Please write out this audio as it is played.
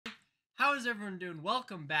How is everyone doing?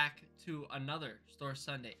 Welcome back to another Storz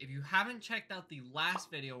Sunday. If you haven't checked out the last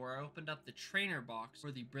video where I opened up the trainer box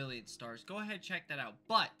for the Brilliant Stars, go ahead and check that out.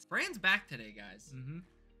 But Fran's back today, guys.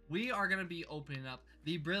 We are going to be opening up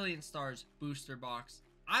the Brilliant Stars booster box.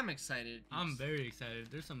 I'm excited. I'm very excited.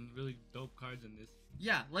 There's some really dope cards in this.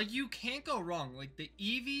 Yeah, like you can't go wrong. Like the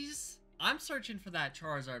Eevees, I'm searching for that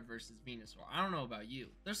Charizard versus Venusaur. I don't know about you.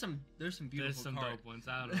 There's some beautiful There's some cards. dope ones.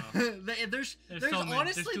 I don't know. there's so many.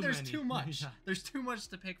 honestly There's too too much. Yeah. There's too much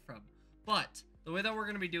to pick from. But the way that we're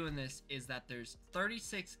gonna be doing this is that there's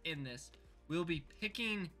 36 in this. We'll be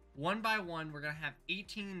picking one by one. We're gonna have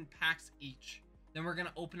 18 packs each. Then we're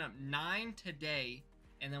gonna open up 9 today,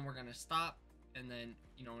 and then we're gonna stop. And then,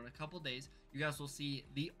 you know, in a couple days, you guys will see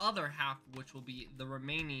the other half, which will be the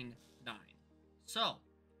remaining 9. So,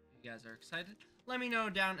 if you guys are excited, let me know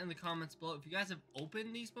down in the comments below. If you guys have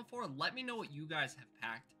opened these before, let me know what you guys have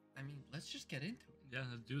packed. I mean, let's just get into it. Yeah,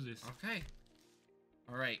 let's do this. Okay.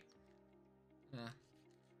 All right.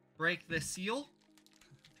 Break the seal.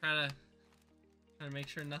 Try to make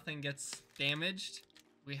sure nothing gets damaged.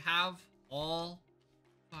 We have all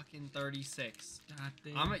fucking 36. God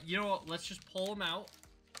damn. You know what? Let's just pull them out.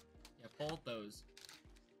 Yeah, pull out those.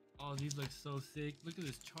 Oh, these look so sick. Look at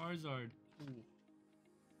this Charizard. Ooh.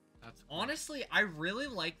 That's cool. Honestly, I really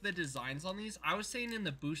like the designs on these. I was saying in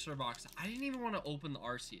the booster box, I didn't even want to open the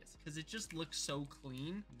Arceus because it just looks so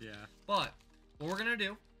clean. Yeah. But what we're gonna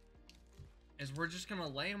do is we're just gonna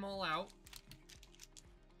lay them all out.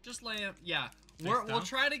 Just lay them. Yeah. We'll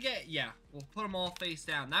try to get. Yeah. We'll put them all face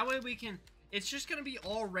down. That way we can. It's just gonna be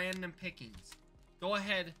all random pickings. Go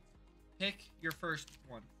ahead, pick your first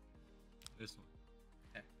one. This one.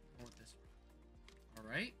 Okay. Go with this one.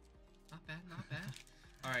 All right. Not bad. Not bad.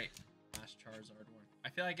 All right, last Charizard one. I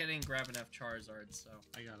feel like I didn't grab enough Charizards, so.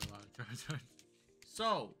 I got a lot of Charizards.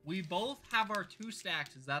 So, we both have our 2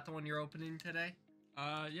 stacks. Is that the one you're opening today?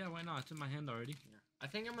 Yeah, why not? It's in my hand already. Yeah. I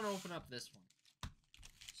think I'm going to open up this one.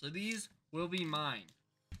 So, these will be mine.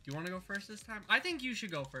 Do you want to go first this time? I think you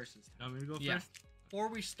should go first this time. You want me to go first? Before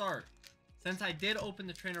we start, since I did open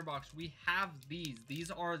the trainer box, we have these.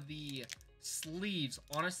 These are the sleeves.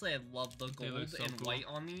 Honestly, I love the gold so and cool. white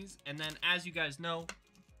on these. And then, as you guys know,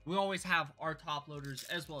 we always have our top loaders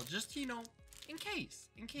as well, just, you know, in case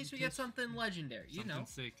we get something legendary, you know.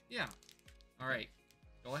 Sick. Yeah. All right.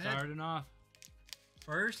 Go ahead. Starting off.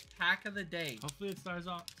 First pack of the day. Hopefully it starts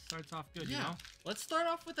off good, Yeah. you know? Let's start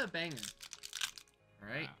off with a banger. All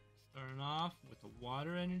right. Starting off with the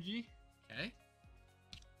water energy. Okay.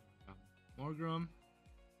 Morgrim.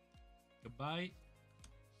 Gabite.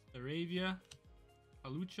 Staravia.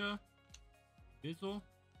 Palucha. Bizzle.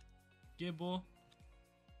 Gibble.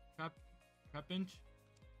 Trapinch.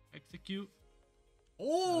 Execute.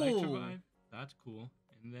 Oh! Electrovide. That's cool.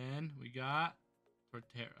 And then we got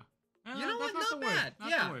Torterra. You know what? Not Not the bad. Worst. Not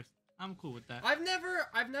Yeah. the worst. I'm cool with that. I've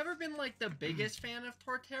never been like the biggest fan of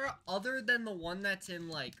Torterra, other than the one that's in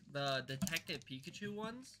like the Detective Pikachu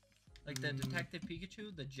ones, like the Detective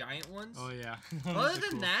Pikachu, the giant ones. Oh yeah. Other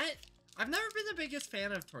than that, I've never been the biggest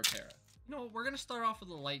fan of Torterra. You know, we're gonna start off with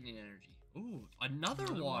the lightning energy. Ooh,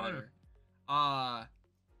 another water.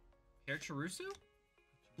 Haircharusu?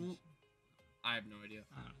 I have no idea.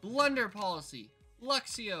 Blunder Policy,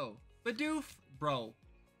 Luxio, Bidoof, bro.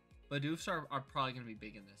 Bidoofs are probably gonna be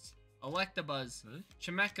big in this. Electabuzz, Really?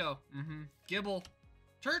 Chimecho, Gibble,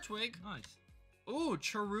 Turtwig, Nice. ooh,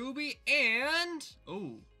 Cherubi, and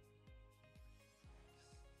ooh,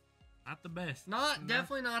 Not the best.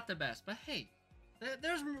 definitely not the best, but hey,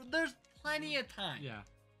 there's plenty of time. Yeah.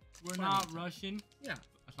 We're Plenty not of time. rushing. Yeah.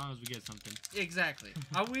 As long as we get something. Exactly.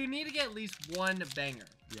 We need to get at least one banger.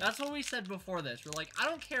 Yeah. That's what we said before this. We're like, I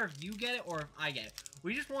don't care if you get it or if I get it.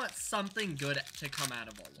 We just want something good to come out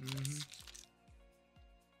of all of this.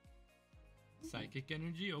 Psychic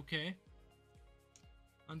energy, okay.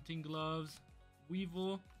 Hunting gloves,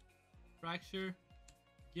 Weevil, Fracture,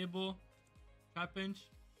 Gibble, Trapinch,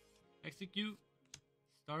 Execute,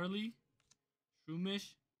 Starly,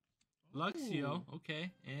 Shroomish, Luxio,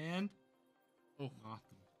 okay, and Gotham.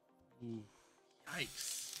 Ooh,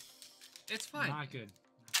 Yikes. It's fine. not good.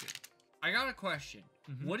 Not good. I got a question.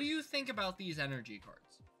 What do you think about these energy cards?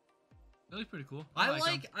 They look pretty cool. I 'em.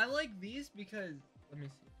 like these because let me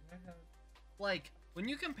see. Do I have like when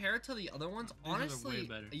you compare it to the other ones, These are honestly, way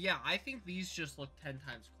better. yeah, I think these just look 10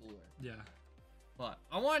 times cooler. Yeah. But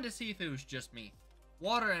I wanted to see if it was just me.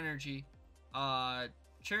 Water energy,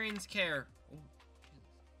 Cheren's Care. Oh,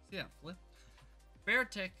 see that flip?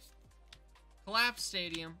 Beartick, Collapse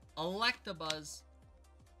Stadium, Electabuzz,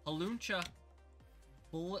 Haluncha,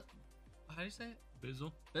 how do you say it?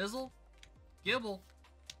 Bizzle. Bizzle, Gibble,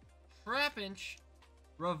 Trapinch,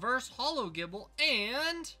 Reverse Hollow Gibble,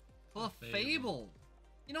 and Clefable.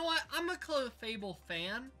 You know what? I'm a Clefable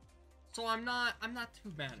fan, so I'm not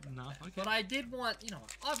too mad about that. Okay. But I did want, you know,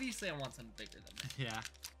 obviously I want something bigger than that. Yeah.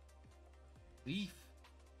 Leaf.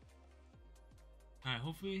 All right,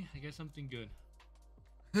 hopefully I get something good.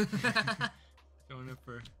 Showing it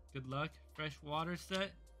for good luck. Fresh Water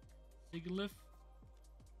Set, Sigilyph,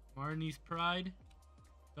 Marnie's Pride,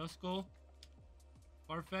 Duskull,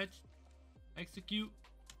 Farfetch'd, Execute,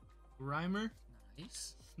 Grimer,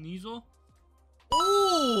 nice, Sneasel.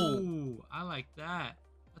 Ooh, I like that.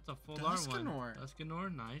 That's a full art one.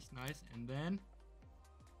 Duskanor, nice. And then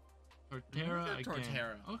Torterra again.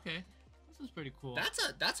 Torterra. Okay, this is pretty cool.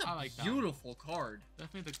 That's a like beautiful card.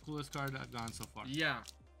 Definitely the coolest card I've gotten so far. Yeah.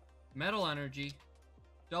 Metal Energy,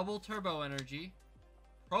 Double Turbo Energy,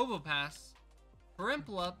 Probopass,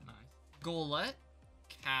 Prinplup, nice. Golett,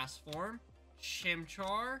 Castform,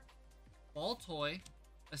 Chimchar, Baltoy,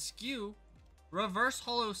 Askew, Reverse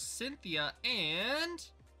Hollow Cynthia, and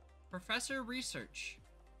Professor Research.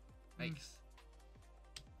 Thanks.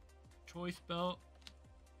 Choice Belt,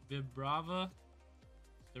 Vibrava,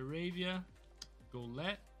 Staravia,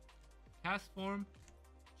 Golett, Castform,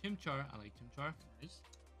 Chimchar. I like Chimchar. Nice.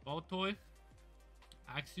 Baltoy,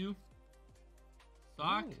 Axew,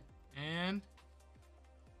 Sock, and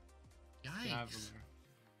Yikes.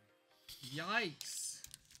 Yikes.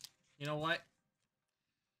 You know what?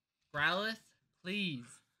 Growlithe, please.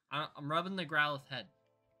 I'm rubbing the Growlithe head.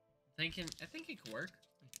 I think it could work.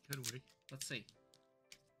 It could work. Let's see.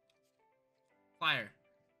 Fire.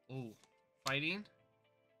 Ooh. Fighting.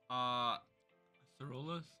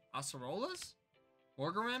 Acerolas?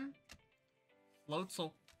 Orgarim?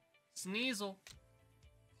 Floatzel. Sneasel.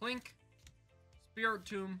 Clink.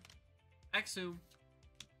 Spiritomb. Exu.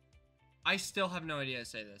 I still have no idea how to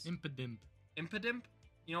say this. Impidimp. Impidimp?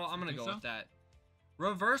 You know what? I'm gonna go with that.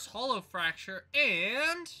 Reverse Hollow Fracture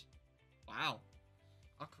and... Wow.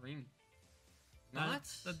 Ocarina.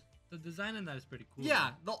 The design in that is pretty cool.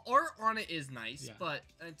 Yeah, the art on it is nice, but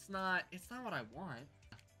it's not what I want.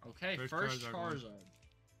 Okay, first Charizard.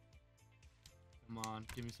 Come on,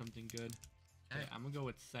 give me something good. Okay, I'm gonna go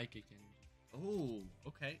with Psychic Energy. Oh,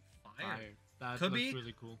 okay. Fire. That could looks be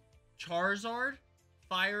really cool. Charizard,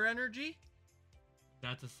 Fire Energy.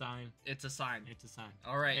 That's a sign. It's a sign. It's a sign.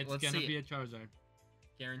 All right, it's let's gonna see be a Charizard.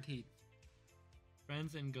 Guaranteed.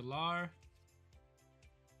 Friends and Galar.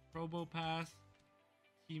 Probopass.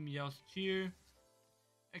 Team Yells Cheer.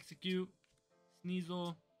 Execute.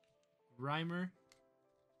 Sneasel. Grimer.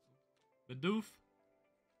 Bidoof.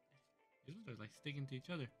 These ones are like sticking to each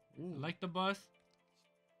other. Ooh. I like the bus.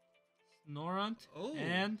 Snorunt. Ooh.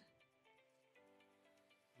 And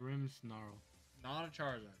Grimmsnarl. Not a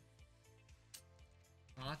Charizard.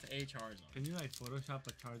 Not a Charizard. Can you like Photoshop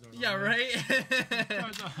a Charizard? Yeah, right?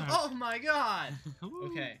 Charizard. Oh my god.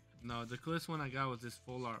 Okay. No, the coolest one I got was this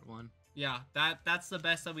full art one. Yeah, that's the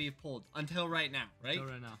best that we've pulled until right now, right?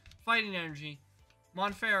 Until right now. Fighting Energy,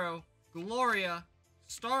 Monferno, Gloria,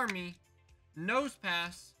 Starmie,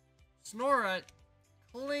 Nosepass, Snorunt,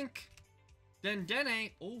 Clink,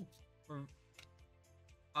 Dendene,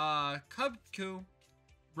 Cubcoo,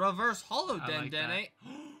 Reverse Hollow Dendene.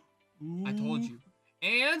 Like I told you.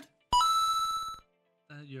 And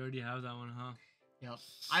you already have that one, huh? Yep.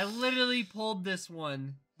 I literally pulled this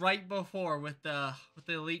one right before with the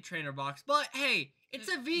Elite Trainer box. But hey, it's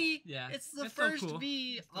a V. Yeah. It's the first cool.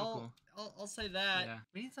 V. Cool. I'll say that. Yeah.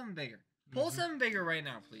 We need something bigger. Pull something bigger right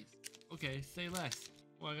now, please. Okay, say less.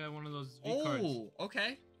 Well, I got one of those V cards. Oh,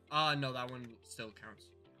 okay. No, that one still counts.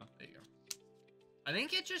 Oh, there you go. I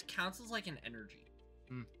think it just counts as like an energy.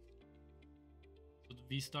 So the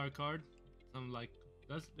V-Star card. Something like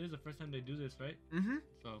this is the first time they do this, right? Mm-hmm.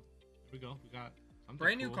 So here we go. We got something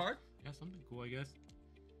brand cool. New card. Yeah, something cool, I guess.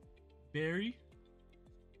 Berry.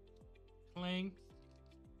 Clang.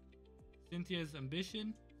 Cynthia's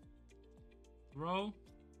Ambition. Throw.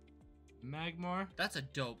 Magmar. That's a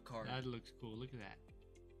dope card. That looks cool. Look at that.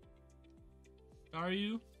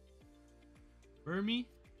 Staryu. Burmy.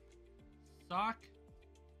 Sock.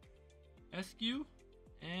 Eskew.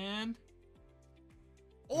 And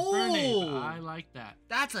oh, I like that.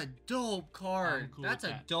 That's a dope card. Cool that's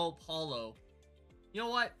a dope holo. You know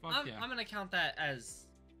what? I'm gonna count that as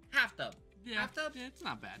half dub. Yeah, half dub. Yeah, it's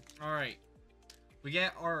not bad. All right, we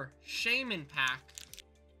get our Shaman pack.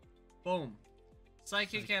 Boom.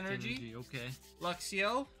 Psychic Energy. Okay.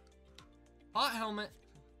 Luxio. Hot Helmet.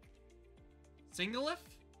 Sigilyph.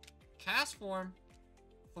 Castform.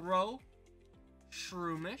 Throw.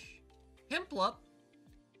 Shroomish. Piplup.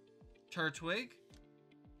 Turtwig.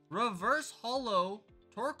 Reverse Hollow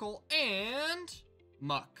Torkoal and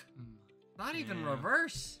Muck. Not even Yeah.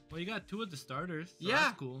 reverse. Well, you got 2 of the starters. So Yeah.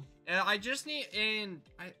 That's cool. I just need, and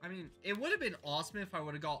I mean, it would have been awesome if I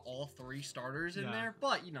would have got all 3 starters in Yeah. there,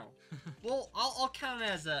 but you know, well, I'll count it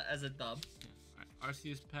as a dub. Yeah. All right,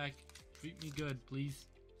 Arceus pack. Treat me good, please.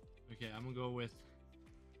 Okay, I'm gonna go with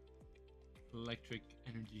electric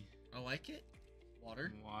energy. I like it.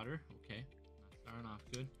 Water. Water. Okay. Not starting off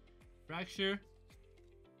good. Fracture.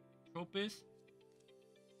 Tropus.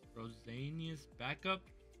 Rosanius backup.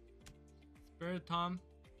 Spiritomb.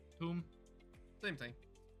 Tomb. Same thing.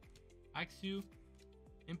 Axew.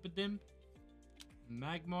 Impidimp.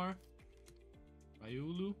 Magmar.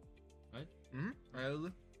 Ryulu. Right?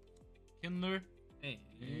 Ryulu. Kindler. And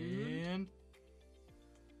And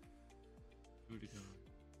Rudicon.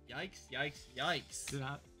 yikes. Dude,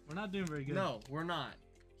 we're not doing very good. No, we're not.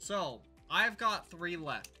 So I've got 3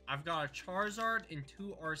 left. I've got a Charizard and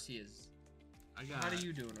 2 Arceus. How are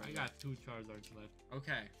you doing? I got 2 Charizards left.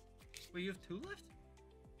 Okay. Wait, you have 2 left?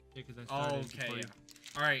 Yeah, because I started Okay. before you.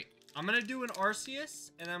 Yeah. All right. I'm gonna do an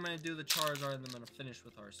Arceus, and I'm gonna do the Charizard, and I'm gonna finish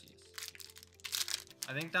with Arceus.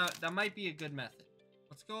 I think that might be a good method.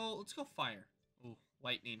 Let's go fire. Ooh,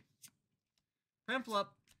 lightning. Primplup.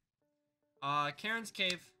 Karen's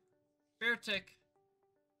Cave. Beartick.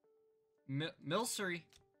 Milcery.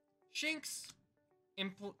 Shinx.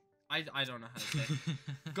 I don't know how to say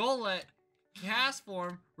it. Golett.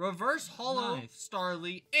 Castform. Reverse Hollow. Nice.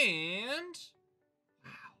 Starly. And...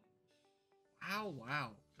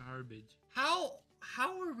 Wow. Garbage. How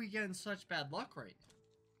are we getting such bad luck right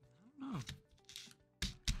now? I don't know.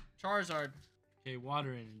 Charizard. Okay,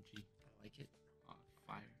 water energy. I like it. Oh,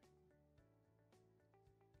 fire.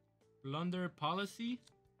 Blunder Policy.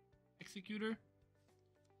 Executor.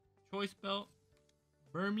 Choice Belt.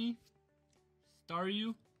 Burmy.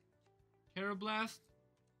 Staryu. Carablast.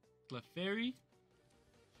 Clefairy.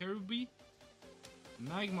 Cherubi.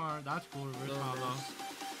 Magmar. That's cool. Reverse hollow.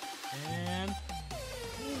 And...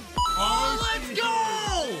 Oh, let's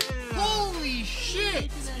go! Yeah. Holy shit! Look at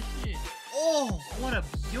that shit. Oh, what a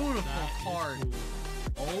beautiful That is card. cool.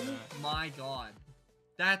 Oh my god.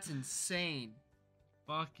 That's insane.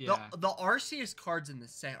 Fuck yeah. The Arceus cards in the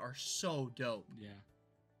set are so dope. Yeah.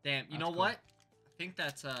 Damn, you That's know cool. what? I think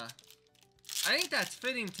that's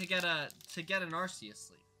fitting to get an Arceus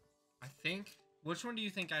sleeve. I think. Which one do you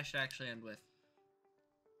think I should actually end with?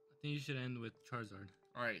 I think you should end with Charizard.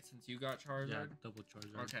 All right, since you got Charizard. Yeah, double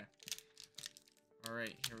Charizard. Okay. All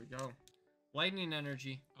right, here we go. Lightning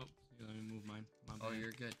energy. Oh, let me move mine. My Oh, bad.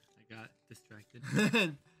 you're good. I got distracted.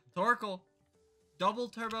 Torkoal. Double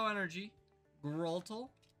turbo energy. Groltle.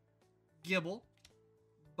 Gibble.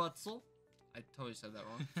 Butzel. I totally said that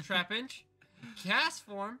wrong. Trapinch.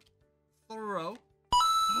 Castform. Throw.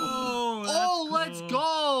 Oh, Let's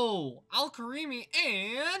go! Alkarimi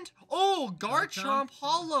and Garchomp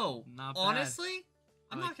Hollow. Not bad. Honestly,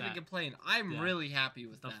 I'm I like not gonna that. complain. I'm Yeah. really happy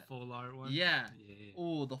with The that. full art one. Yeah. Yeah.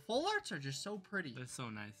 Oh, the full arts are just so pretty. That's so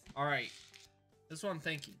nice. All right, this is what I'm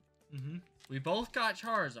thinking. Mm-hmm. We both got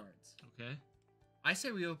Charizards. Okay. I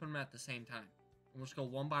say we open them at the same time. And we'll just go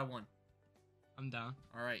one by one. I'm down.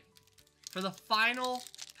 All right. For the final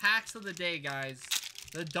packs of the day, guys,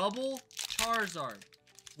 the double Charizard.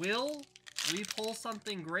 Will we pull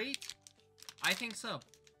something great? I think so.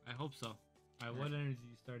 I hope so. All right, what energy are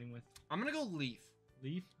you starting with? I'm gonna go Leaf.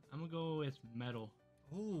 Leaf? I'm gonna go with Metal.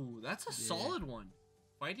 Ooh, that's a solid one.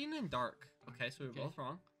 Fighting in Dark. Okay, so we were both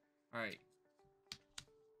wrong. All right.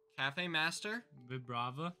 Cafe Master.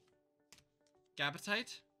 Vibrava.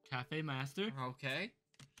 Gabitite. Cafe Master. Okay.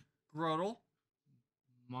 Grotle.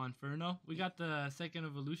 Monferno. We got the second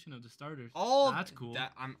evolution of the starters. Oh, that's cool.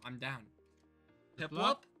 I'm down. Piplup.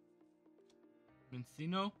 Piplup.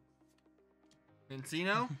 Mincino.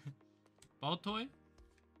 Vincino. Baltoy.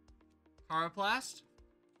 Caraplast.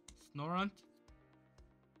 Snorunt.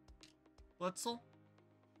 Blitzel.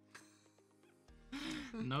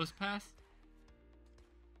 Nosepass.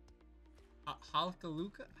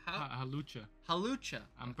 Halkaluka. Halucha. Halucha.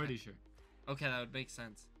 I'm pretty sure. Okay, that would make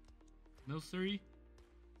sense. Milcery.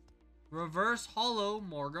 Reverse Hollow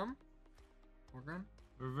Morgrim.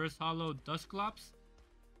 Reverse Hollow Dusclops.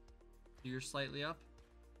 You're slightly up.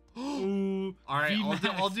 Ooh. All right, VMAX.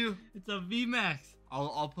 I'll do. It's a VMAX.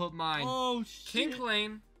 I'll put mine. Oh shit.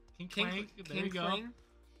 Kinklane. Kinkling. There you go. Kinkling.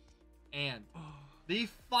 And the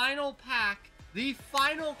final pack, the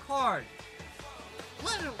final card.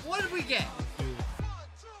 What did we get?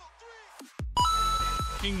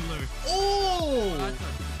 Kingler. Oh!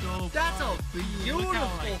 That's a beautiful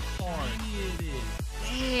card. card. It is.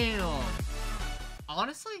 Damn.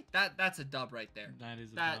 Honestly, that's a dub right there. That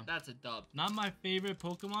is a dub. That's a dub. Not my favorite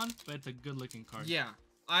Pokemon, but it's a good looking card. Yeah,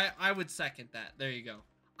 I would second that. There you go.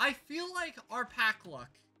 I feel like our pack luck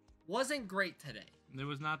wasn't great today. It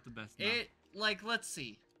was not the best. No. Let's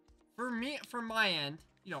see. For me, from my end,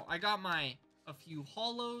 you know, I got a few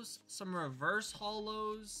holos, some reverse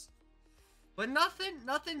holos, but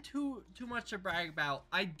nothing too much to brag about.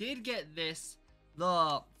 I did get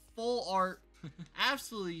the full art,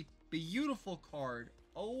 absolutely beautiful card.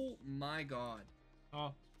 Oh my god.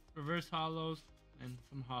 Oh, reverse holos and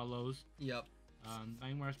some holos. Yep.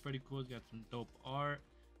 Nightmare's pretty cool. It's got some dope art.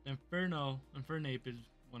 Infernape is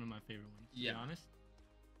one of my favorite ones, to be honest.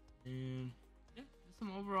 And yeah, there's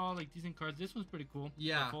some overall like decent cards. This one's pretty cool.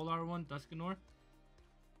 Yeah. The full art one, Duskanor.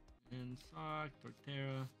 And Sock,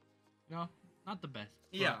 Torterra. You know, not the best.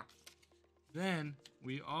 Yeah. Then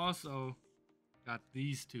we also got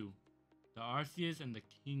these two. The Arceus and the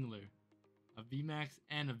Kingler. A VMAX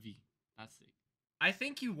and a V. That's it. I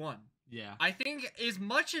think you won. Yeah. I think as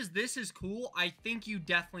much as this is cool, I think you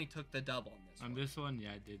definitely took the dub on this one. On this one, yeah,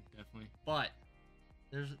 I did, definitely. But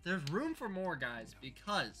there's room for more, guys,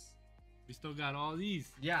 because we still got all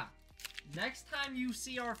these. Yeah. Next time you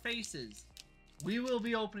see our faces, we will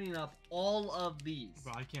be opening up all of these.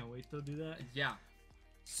 Bro, I can't wait to do that. Yeah.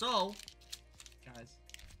 So, guys,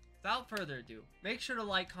 without further ado, make sure to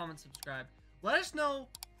like, comment, subscribe. Let us know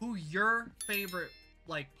who your favorite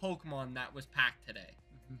like Pokemon that was packed today.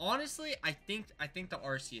 Honestly, I think the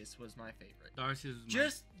Arceus was my favorite. The Arceus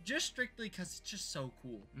was just strictly because it's just so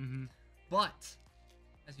cool. Mm-hmm. But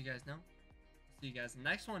as you guys know, see you guys in the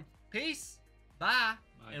next one. Peace. Bye.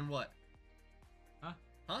 Bye. And what? Huh?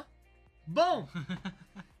 Huh? Boom.